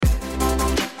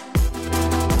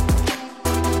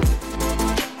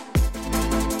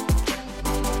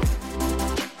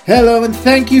Hello and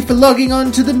thank you for logging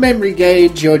on to the Memory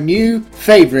Gauge, your new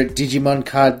favourite Digimon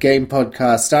card game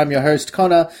podcast. I'm your host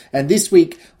Connor, and this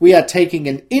week we are taking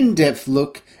an in-depth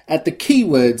look at the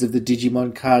keywords of the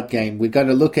Digimon card game. We're going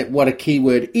to look at what a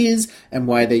keyword is and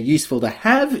why they're useful to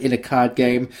have in a card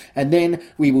game, and then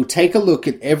we will take a look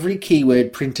at every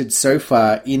keyword printed so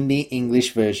far in the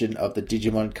English version of the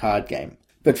Digimon card game.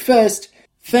 But first,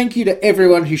 thank you to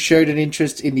everyone who showed an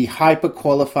interest in the Hyper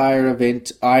Qualifier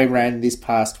event I ran this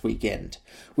past weekend.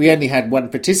 We only had one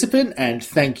participant, and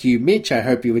thank you, Mitch. I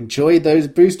hope you enjoyed those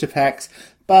booster packs,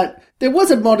 but there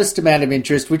was a modest amount of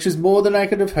interest, which was more than I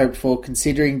could have hoped for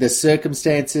considering the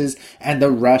circumstances and the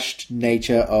rushed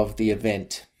nature of the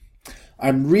event.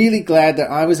 I'm really glad that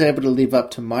I was able to live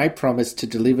up to my promise to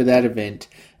deliver that event,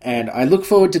 and I look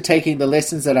forward to taking the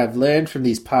lessons that I've learned from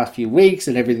these past few weeks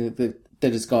and everything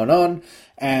that has gone on,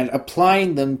 and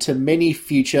applying them to many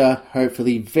future,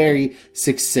 hopefully very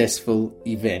successful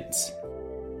events.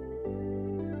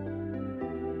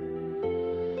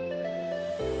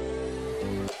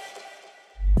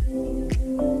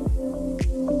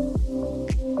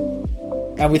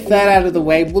 And with that out of the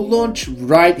way, we'll launch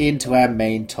right into our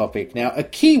main topic. Now, a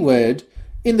keyword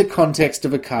in the context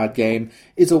of a card game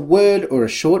is a word or a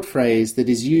short phrase that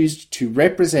is used to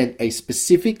represent a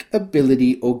specific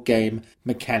ability or game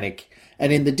mechanic.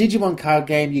 And in the Digimon card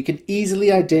game, you can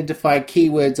easily identify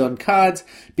keywords on cards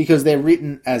because they're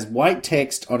written as white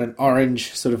text on an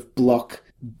orange sort of block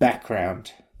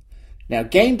background. Now,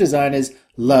 game designers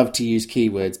love to use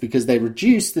keywords because they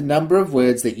reduce the number of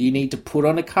words that you need to put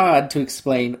on a card to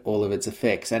explain all of its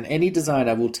effects. And any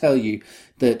designer will tell you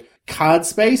that card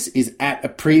space is at a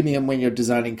premium when you're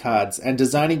designing cards, and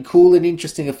designing cool and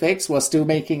interesting effects while still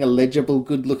making a legible,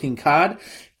 good-looking card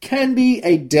can be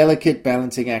a delicate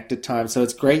balancing act at times, so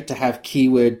it's great to have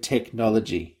keyword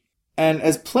technology. And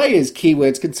as players,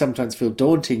 keywords can sometimes feel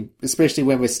daunting, especially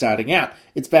when we're starting out.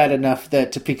 It's bad enough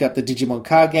that to pick up the Digimon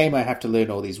card game, I have to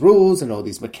learn all these rules and all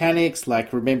these mechanics,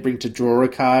 like remembering to draw a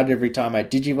card every time I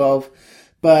Digivolve.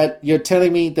 But you're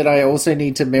telling me that I also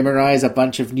need to memorize a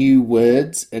bunch of new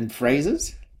words and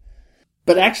phrases?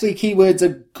 But actually, keywords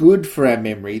are good for our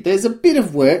memory. There's a bit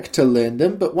of work to learn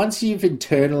them, but once you've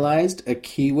internalized a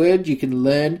keyword, you can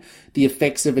learn the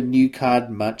effects of a new card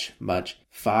much, much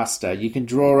faster. You can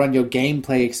draw on your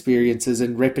gameplay experiences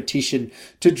and repetition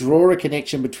to draw a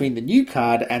connection between the new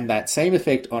card and that same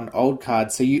effect on old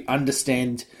cards, so you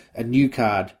understand a new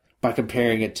card by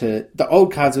comparing it to the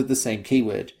old cards with the same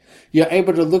keyword. You're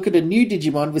able to look at a new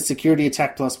Digimon with Security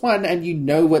Attack +1 and you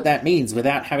know what that means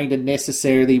without having to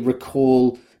necessarily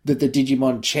recall that the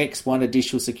Digimon checks one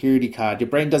additional security card. Your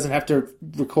brain doesn't have to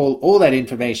recall all that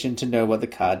information to know what the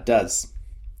card does.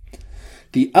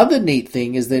 The other neat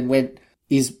thing is then when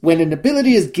an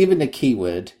ability is given a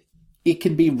keyword, it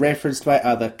can be referenced by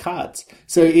other cards.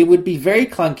 So it would be very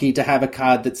clunky to have a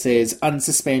card that says,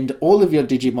 unsuspend all of your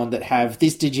Digimon that have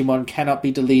this Digimon cannot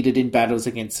be deleted in battles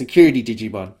against security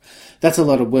Digimon. That's a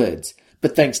lot of words.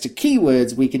 But thanks to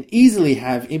keywords, we can easily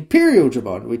have Imperial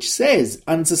Dramon, which says,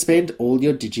 unsuspend all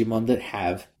your Digimon that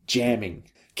have jamming.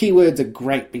 Keywords are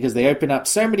great because they open up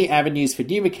so many avenues for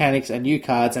new mechanics and new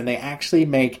cards, and they actually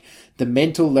make the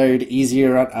mental load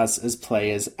easier on us as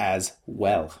players as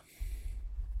well.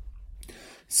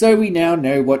 So we now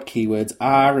know what keywords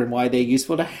are and why they're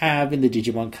useful to have in the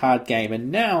Digimon card game.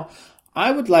 And now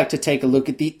I would like to take a look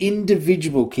at the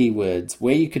individual keywords,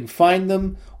 where you can find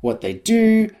them, what they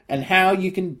do, and how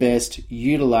you can best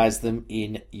utilize them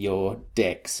in your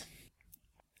decks.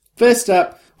 First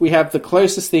up, we have the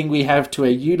closest thing we have to a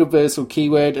universal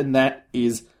keyword, and that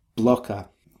is blocker.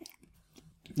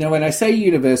 Now, when I say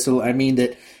universal, I mean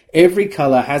that every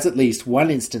colour has at least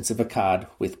one instance of a card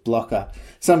with blocker.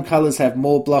 Some colours have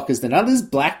more blockers than others.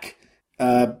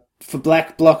 For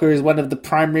black, blocker is one of the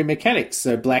primary mechanics,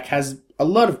 so black has a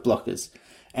lot of blockers.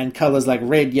 And colours like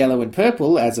red, yellow and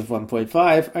purple, as of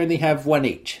 1.5, only have one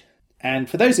each. And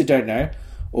for those who don't know,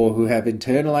 or who have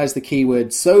internalized the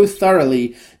keyword so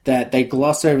thoroughly that they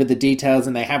gloss over the details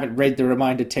and they haven't read the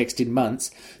reminder text in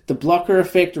months, the blocker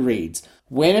effect reads,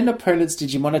 when an opponent's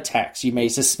Digimon attacks, you may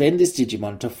suspend this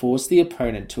Digimon to force the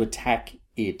opponent to attack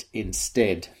it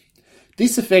instead.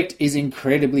 This effect is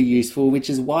incredibly useful, which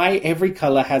is why every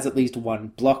colour has at least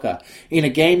one blocker. In a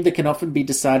game that can often be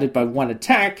decided by one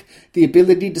attack, the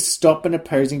ability to stop an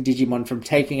opposing Digimon from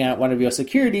taking out one of your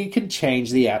security can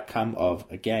change the outcome of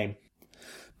a game.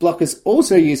 Block is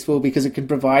also useful because it can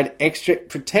provide extra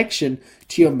protection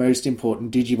to your most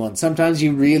important Digimon. Sometimes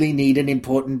you really need an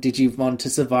important Digimon to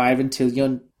survive until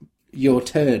your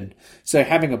turn. So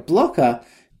having a blocker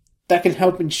that can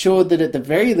help ensure that at the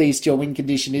very least your win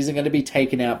condition isn't going to be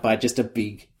taken out by just a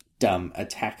big dumb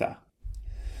attacker.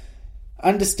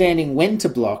 Understanding when to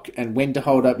block and when to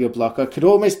hold up your blocker could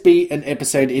almost be an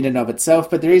episode in and of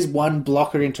itself, but there is one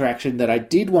blocker interaction that I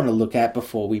did want to look at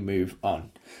before we move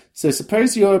on. So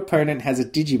suppose your opponent has a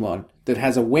Digimon that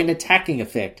has a when attacking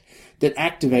effect that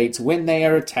activates when they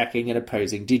are attacking an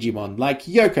opposing Digimon, like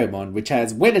Yokomon, which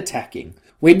has when attacking.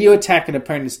 When you attack an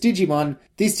opponent's Digimon,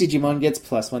 this Digimon gets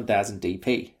plus 1000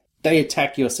 DP. They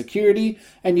attack your security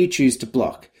and you choose to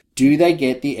block. Do they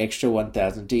get the extra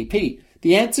 1000 DP?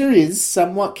 The answer is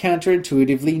somewhat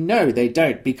counterintuitively no, they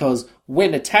don't, because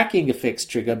when attacking effects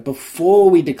trigger before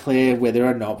we declare whether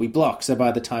or not we block. So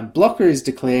by the time blocker is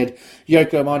declared,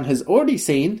 Yokomon has already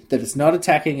seen that it's not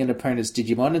attacking an opponent's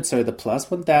Digimon, and so the plus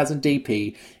 1000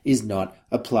 DP is not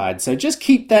applied. So just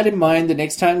keep that in mind the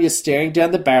next time you're staring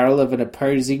down the barrel of an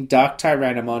opposing Dark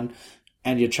Tyrannomon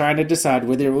and you're trying to decide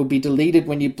whether it will be deleted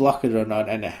when you block it or not,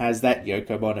 and it has that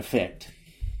Yokomon effect.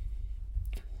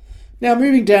 Now,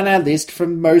 moving down our list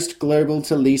from most global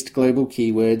to least global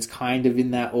keywords, kind of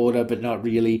in that order, but not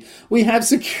really, we have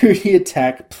Security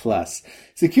Attack Plus.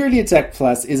 Security Attack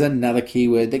Plus is another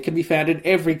keyword that can be found in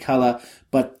every color,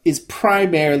 but is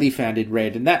primarily found in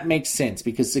red, and that makes sense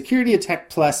because Security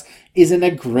Attack Plus is an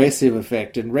aggressive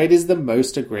effect, and red is the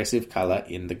most aggressive color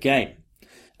in the game.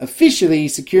 Officially,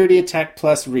 Security Attack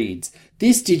Plus reads,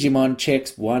 this Digimon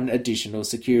checks one additional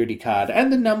security card,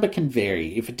 and the number can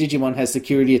vary. If a Digimon has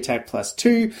Security Attack Plus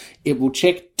 2, it will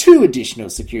check 2 additional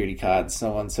security cards,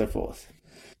 so on and so forth.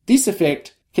 This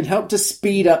effect can help to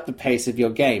speed up the pace of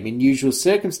your game. In usual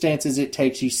circumstances, it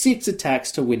takes you 6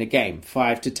 attacks to win a game,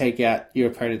 5 to take out your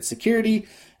opponent's security,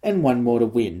 and 1 more to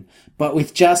win. But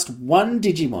with just one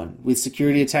Digimon with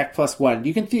Security Attack Plus 1,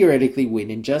 you can theoretically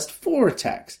win in just 4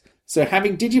 attacks. So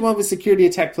having Digimon with Security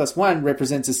Attack Plus 1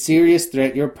 represents a serious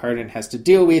threat your opponent has to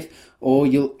deal with, or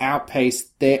you'll outpace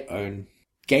their own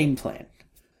game plan.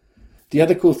 The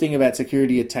other cool thing about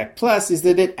Security Attack Plus is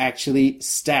that it actually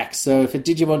stacks. So if a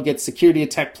Digimon gets Security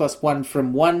Attack Plus 1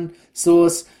 from one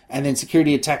source, and then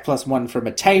Security Attack Plus 1 from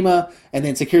a Tamer, and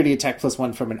then Security Attack Plus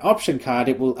 1 from an option card,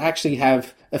 it will actually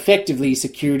have effectively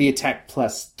Security Attack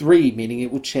Plus 3, meaning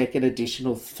it will check an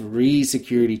additional 3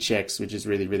 security checks, which is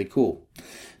really, really cool.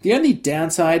 The only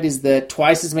downside is that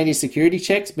twice as many security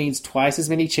checks means twice as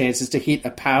many chances to hit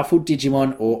a powerful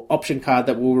Digimon or option card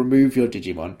that will remove your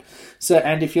Digimon.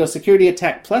 And if your Security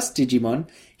Attack Plus Digimon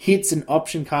hits an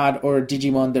option card or a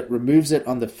Digimon that removes it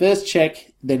on the first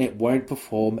check, then it won't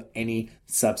perform any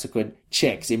subsequent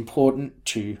checks. Important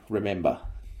to remember.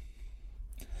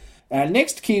 Our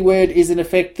next keyword is an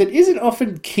effect that isn't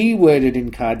often keyworded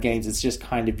in card games, it's just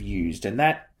kind of used, and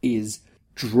that is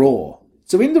draw.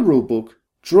 So in the rulebook,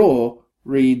 draw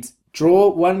reads, draw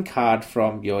one card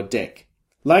from your deck.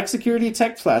 Like Security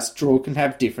Attack Plus, draw can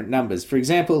have different numbers. For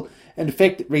example, an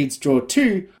effect that reads draw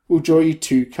 2 will draw you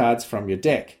 2 cards from your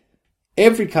deck.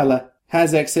 Every colour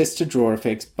has access to draw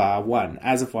effects bar 1,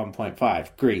 as of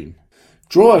 1.5, green.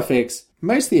 Draw effects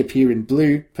mostly appear in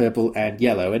blue, purple and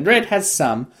yellow, and red has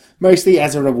some, mostly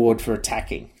as a reward for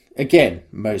attacking. Again,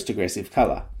 most aggressive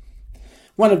colour.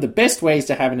 One of the best ways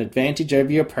to have an advantage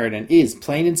over your opponent is,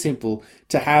 plain and simple,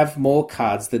 to have more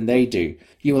cards than they do.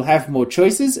 You will have more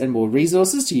choices and more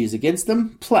resources to use against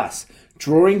them, plus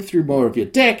drawing through more of your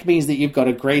deck means that you've got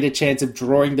a greater chance of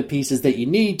drawing the pieces that you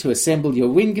need to assemble your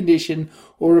win condition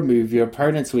or remove your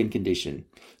opponent's win condition.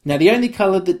 Now, the only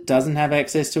colour that doesn't have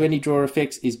access to any draw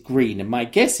effects is green, and my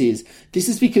guess is this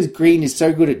is because green is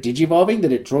so good at digivolving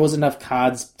that it draws enough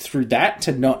cards through that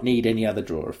to not need any other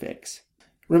draw effects.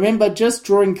 Remember, just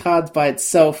drawing cards by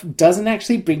itself doesn't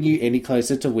actually bring you any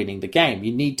closer to winning the game.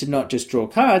 You need to not just draw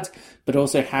cards, but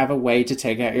also have a way to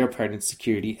take out your opponent's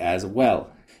security as well.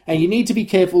 And you need to be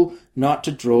careful not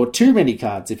to draw too many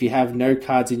cards. If you have no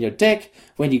cards in your deck,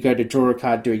 when you go to draw a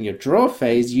card during your draw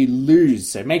phase, you lose.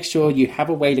 So make sure you have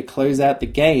a way to close out the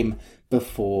game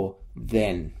before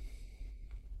then.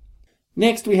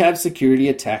 Next, we have Security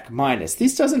Attack Minus.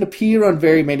 This doesn't appear on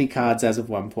very many cards as of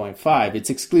 1.5. It's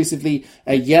exclusively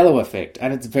a yellow effect,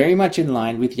 and it's very much in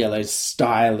line with yellow's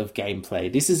style of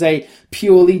gameplay. This is a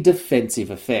purely defensive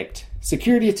effect.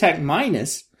 Security Attack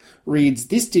Minus reads,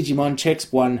 this Digimon checks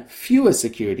 1 fewer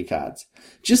security cards.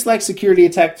 Just like Security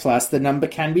Attack Plus, the number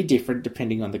can be different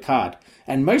depending on the card,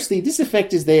 and mostly this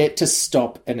effect is there to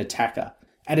stop an attacker.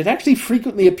 And it actually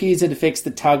frequently appears in effects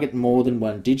that target more than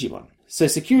one Digimon. So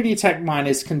Security Attack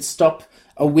Minus can stop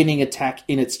a winning attack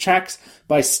in its tracks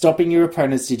by stopping your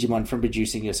opponent's Digimon from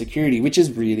producing your security, which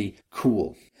is really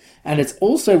cool. And it's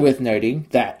also worth noting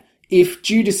that if,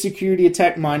 due to Security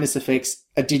Attack Minus effects,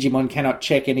 a Digimon cannot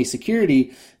check any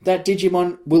security, that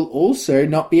Digimon will also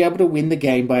not be able to win the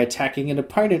game by attacking an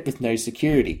opponent with no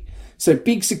security. So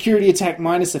big security attack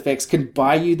minus effects can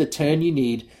buy you the turn you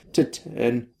need to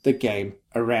turn the game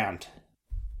around.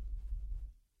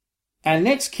 Our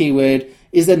next keyword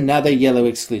is another yellow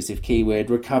exclusive keyword,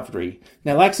 recovery.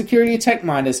 Now, like security attack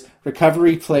minus,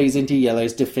 recovery plays into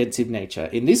yellow's defensive nature,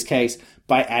 in this case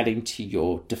by adding to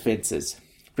your defenses.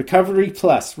 Recovery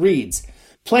plus reads,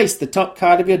 place the top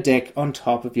card of your deck on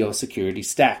top of your security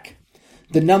stack.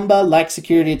 The number, like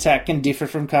security attack, can differ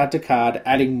from card to card,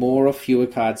 adding more or fewer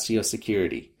cards to your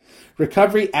security.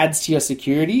 Recovery adds to your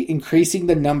security, increasing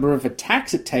the number of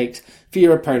attacks it takes for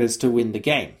your opponents to win the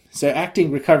game. So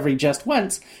acting recovery just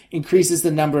once increases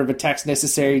the number of attacks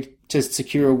necessary to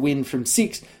secure a win from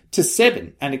 6 to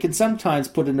 7, and it can sometimes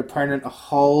put an opponent a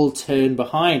whole turn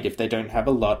behind if they don't have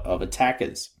a lot of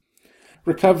attackers.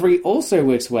 Recovery also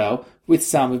works well with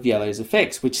some of yellow's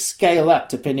effects, which scale up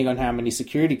depending on how many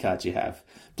security cards you have.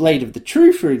 Blade of the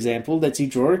True, for example, lets you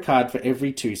draw a card for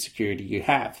every 2 security you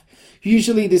have.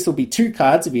 Usually this will be 2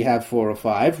 cards if you have 4 or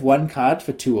 5, 1 card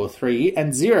for 2 or 3,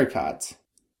 and 0 cards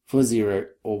for 0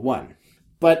 or 1.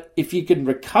 But if you can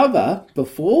recover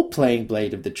before playing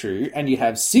Blade of the True and you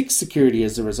have 6 security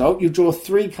as a result, you draw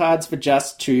 3 cards for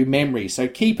just 2 memory. So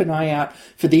keep an eye out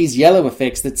for these yellow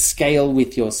effects that scale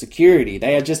with your security.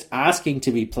 They are just asking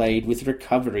to be played with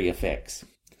recovery effects.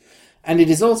 And it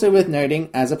is also worth noting,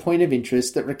 as a point of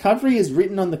interest, that recovery is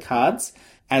written on the cards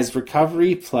as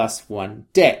recovery plus 1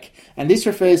 deck. And this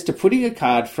refers to putting a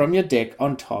card from your deck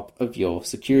on top of your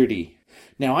security.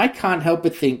 Now, I can't help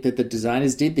but think that the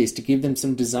designers did this to give them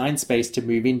some design space to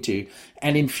move into,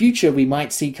 and in future we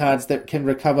might see cards that can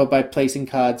recover by placing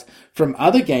cards from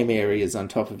other game areas on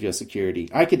top of your security.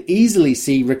 I could easily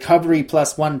see recovery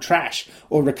plus 1 trash,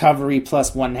 or recovery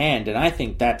plus 1 hand, and I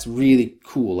think that's really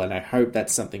cool, and I hope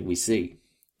that's something we see.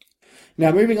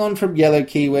 Now, moving on from yellow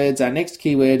keywords, our next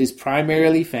keyword is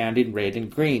primarily found in red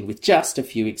and green, with just a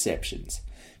few exceptions.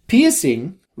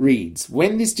 Piercing reads,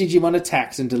 when this Digimon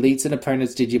attacks and deletes an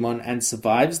opponent's Digimon and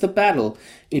survives the battle,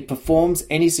 it performs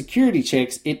any security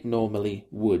checks it normally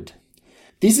would.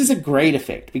 This is a great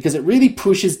effect because it really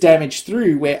pushes damage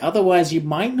through where otherwise you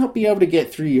might not be able to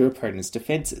get through your opponent's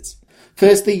defenses.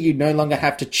 Firstly, you no longer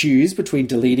have to choose between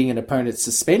deleting an opponent's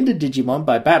suspended Digimon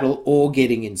by battle or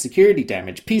getting in security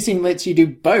damage. Piercing lets you do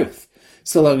both,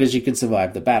 so long as you can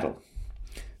survive the battle.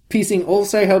 Piercing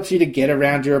also helps you to get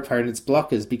around your opponent's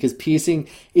blockers because piercing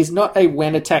is not a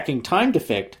when attacking timed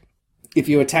effect. If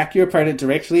you attack your opponent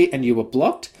directly and you were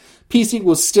blocked, piercing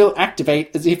will still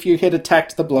activate as if you had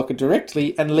attacked the blocker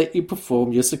directly and let you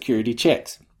perform your security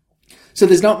checks. So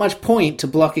there's not much point to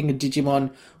blocking a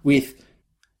Digimon with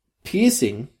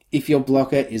piercing if your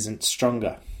blocker isn't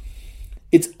stronger.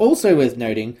 It's also worth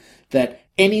noting that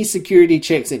any security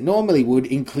checks it normally would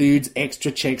includes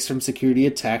extra checks from security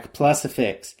attack plus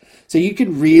effects. So you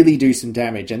can really do some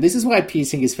damage, and this is why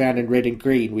piercing is found in red and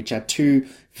green, which are 2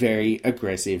 very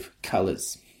aggressive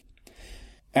colours.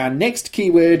 Our next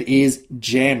keyword is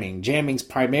jamming. Jamming's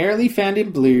primarily found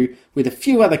in blue, with a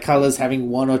few other colours having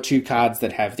 1 or 2 cards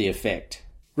that have the effect.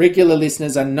 Regular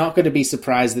listeners are not going to be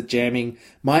surprised that jamming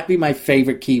might be my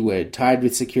favourite keyword, tied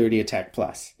with security attack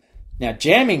plus. Now,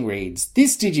 jamming reads,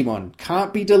 this Digimon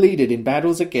can't be deleted in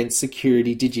battles against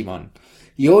security Digimon.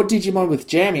 Your Digimon with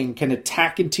jamming can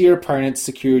attack into your opponent's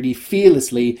security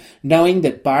fearlessly, knowing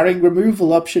that barring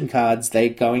removal option cards, they're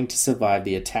going to survive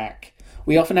the attack.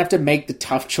 We often have to make the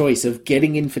tough choice of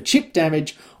getting in for chip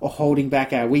damage or holding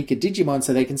back our weaker Digimon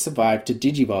so they can survive to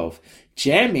Digivolve.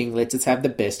 Jamming lets us have the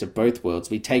best of both worlds.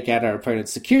 We take out our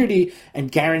opponent's security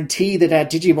and guarantee that our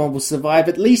Digimon will survive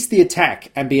at least the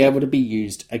attack and be able to be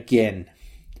used again.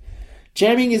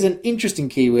 Jamming is an interesting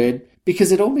keyword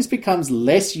because it almost becomes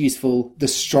less useful the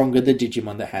stronger the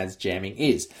Digimon that has jamming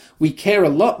is. We care a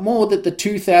lot more that the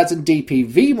 2000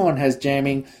 DP Vmon has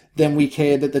jamming than we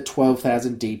care that the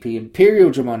 12,000 DP Imperial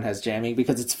Dramon has jamming,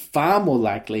 because it's far more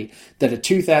likely that a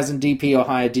 2000 DP or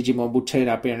higher Digimon will turn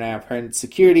up in our opponent's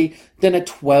security than a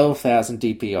 12,000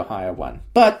 DP or higher one.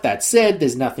 But that said,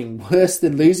 there's nothing worse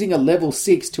than losing a level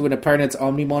 6 to an opponent's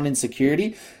Omnimon in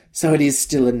security, so it is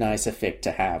still a nice effect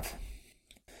to have.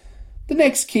 The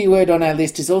next keyword on our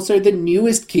list is also the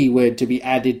newest keyword to be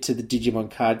added to the Digimon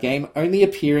card game, only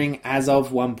appearing as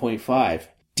of 1.5,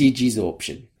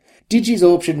 Digisorption.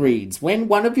 Digisorption reads, when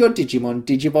one of your Digimon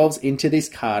digivolves into this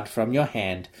card from your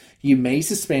hand, you may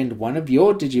suspend one of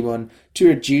your Digimon to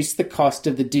reduce the cost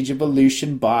of the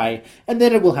Digivolution by, and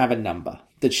then it will have a number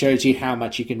that shows you how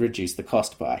much you can reduce the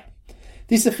cost by.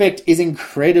 This effect is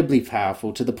incredibly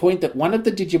powerful to the point that one of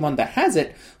the Digimon that has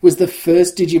it was the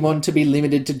first Digimon to be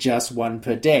limited to just 1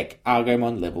 per deck,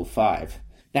 Argomon level 5.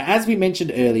 Now, as we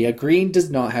mentioned earlier, green does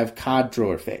not have card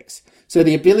draw effects. So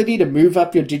the ability to move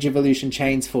up your Digivolution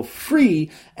chains for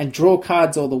free and draw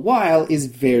cards all the while is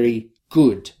very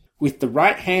good. With the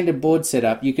right hand and board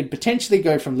setup, you could potentially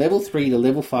go from level 3 to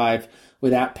level 5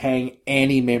 without paying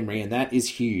any memory, and that is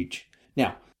huge.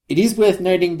 Now, it is worth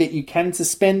noting that you can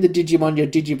suspend the Digimon you're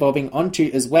Digivolving onto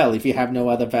as well if you have no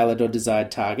other valid or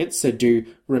desired targets, so do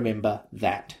remember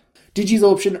that.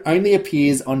 Digisorption only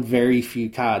appears on very few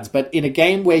cards, but in a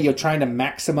game where you're trying to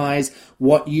maximize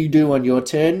what you do on your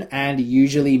turn and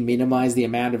usually minimize the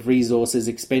amount of resources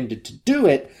expended to do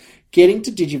it, getting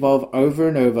to Digivolve over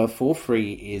and over for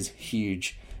free is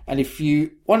huge. And if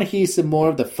you want to hear some more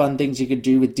of the fun things you can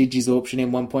do with Digisorption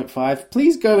in 1.5,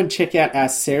 please go and check out our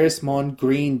Ceresmon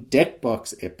Green Deck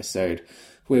Box episode,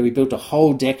 where we built a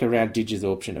whole deck around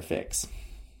Digisorption effects.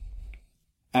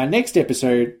 Our next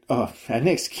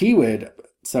keyword,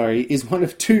 is one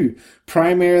of two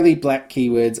primarily black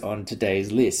keywords on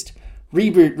today's list.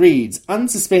 Reboot reads,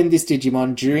 unsuspend this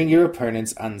Digimon during your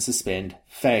opponent's unsuspend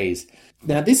phase.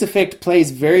 Now this effect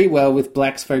plays very well with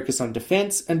black's focus on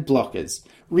defense and blockers.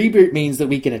 Reboot means that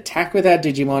we can attack with our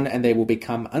Digimon and they will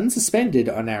become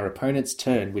unsuspended on our opponent's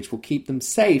turn, which will keep them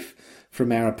safe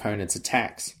from our opponent's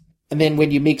attacks. And then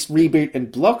when you mix Reboot and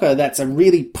Blocker, that's a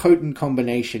really potent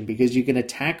combination because you can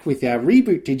attack with our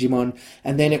Reboot Digimon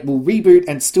and then it will reboot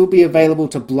and still be available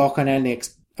to block on our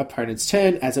next opponent's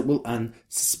turn as it will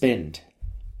unsuspend.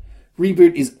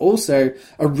 Reboot is also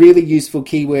a really useful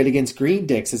keyword against green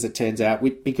decks, as it turns out,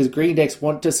 because green decks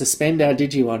want to suspend our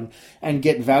Digimon and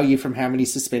get value from how many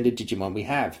suspended Digimon we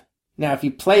have. Now, if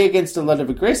you play against a lot of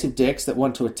aggressive decks that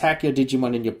want to attack your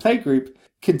Digimon in your playgroup,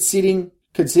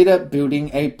 consider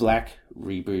building a black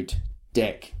Reboot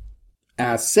deck.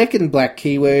 Our second black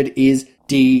keyword is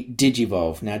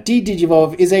De-Digivolve. Now,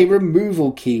 De-Digivolve is a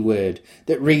removal keyword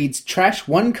that reads, trash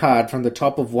one card from the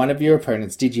top of one of your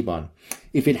opponent's Digimon.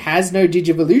 If it has no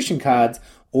Digivolution cards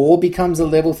or becomes a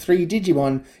level 3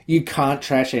 Digimon, you can't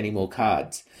trash any more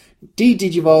cards.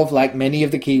 De-Digivolve, like many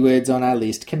of the keywords on our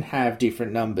list, can have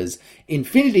different numbers.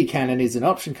 Infinity Cannon is an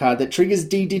option card that triggers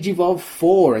De-Digivolve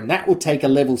 4, and that will take a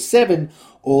level 7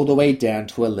 all the way down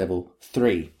to a level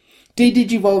 3.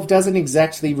 De-Digivolve doesn't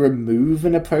exactly remove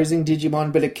an opposing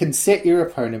Digimon, but it can set your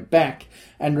opponent back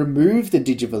and remove the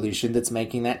Digivolution that's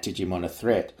making that Digimon a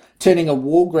threat. Turning a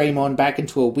Wargreymon back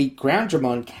into a weak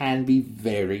Groundramon can be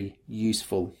very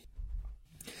useful.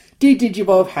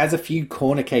 De-Digivolve has a few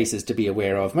corner cases to be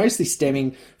aware of, mostly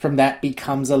stemming from that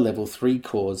becomes a level 3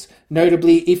 cause.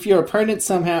 Notably, if your opponent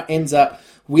somehow ends up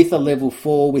with a level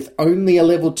 4 with only a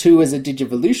level 2 as a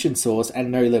Digivolution source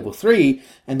and no level 3,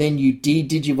 and then you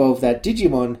de-Digivolve that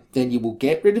Digimon, then you will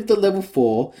get rid of the level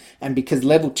 4, and because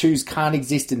level 2s can't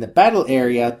exist in the battle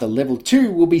area, the level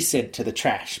 2 will be sent to the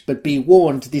trash. But be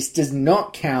warned, this does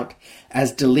not count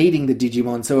as deleting the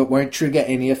Digimon, so it won't trigger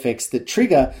any effects that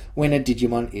trigger when a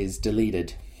Digimon is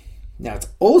deleted. Now, it's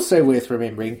also worth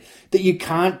remembering that you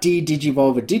can't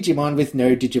de-Digivolve a Digimon with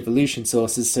no Digivolution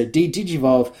sources, so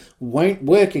de-Digivolve won't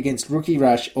work against Rookie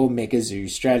Rush or Mega Zoo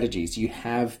strategies. You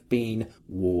have been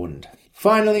warned.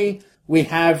 Finally, we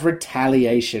have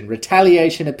Retaliation.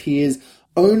 Retaliation appears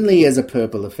only as a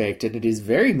purple effect, and it is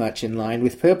very much in line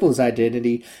with purple's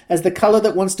identity as the colour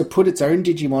that wants to put its own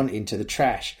Digimon into the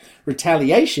trash.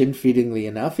 Retaliation, fittingly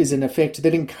enough, is an effect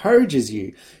that encourages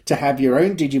you to have your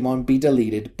own Digimon be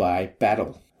deleted by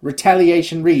battle.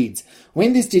 Retaliation reads,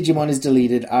 when this Digimon is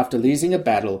deleted after losing a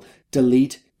battle,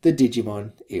 delete the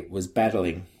Digimon it was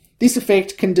battling. This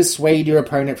effect can dissuade your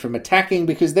opponent from attacking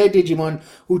because their Digimon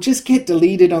will just get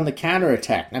deleted on the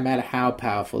counter-attack, no matter how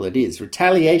powerful it is.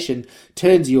 Retaliation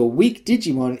turns your weak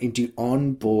Digimon into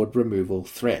on-board removal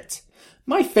threats.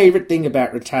 My favourite thing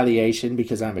about Retaliation,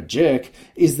 because I'm a jerk,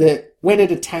 is that when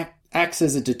it acts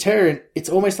as a deterrent, it's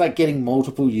almost like getting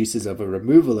multiple uses of a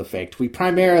removal effect. We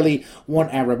primarily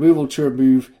want our removal to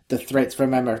remove the threats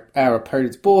from our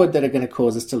opponent's board that are going to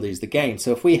cause us to lose the game.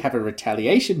 So if we have a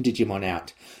Retaliation Digimon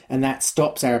out, and that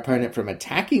stops our opponent from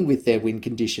attacking with their win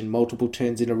condition multiple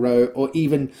turns in a row, or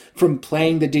even from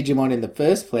playing the Digimon in the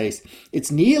first place,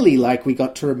 it's nearly like we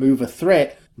got to remove a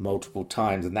threat multiple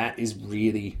times, and that is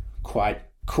really quite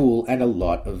cool and a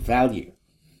lot of value.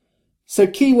 So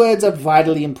keywords are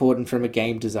vitally important from a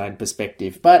game design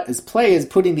perspective, but as players,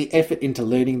 putting the effort into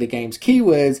learning the game's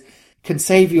keywords can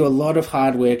save you a lot of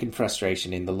hard work and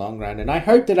frustration in the long run. And I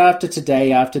hope that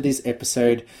after this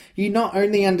episode, you not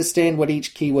only understand what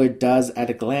each keyword does at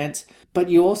a glance, but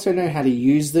you also know how to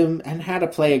use them and how to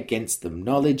play against them.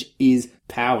 Knowledge is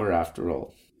power, after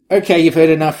all. Okay, you've heard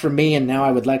enough from me, and now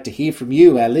I would like to hear from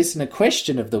you. Our listener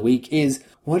question of the week is,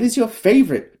 what is your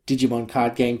favourite Digimon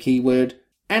card game keyword,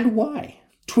 and why?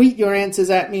 Tweet your answers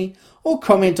at me, or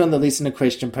comment on the listener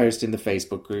question post in the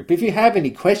Facebook group. If you have any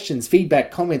questions,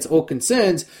 feedback, comments, or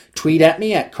concerns, tweet at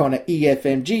me at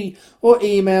ConnorEFMG, or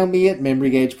email me at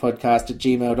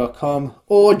memorygagepodcast@gmail.com,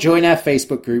 or join our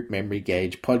Facebook group, Memory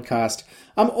Gauge Podcast.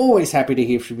 I'm always happy to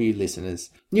hear from you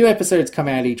listeners. New episodes come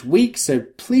out each week, so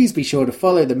please be sure to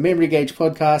follow the Memory Gauge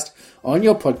Podcast on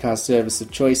your podcast service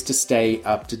of choice to stay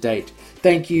up to date.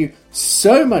 Thank you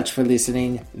so much for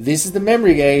listening. This is the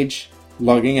Memory Gauge,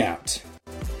 logging out.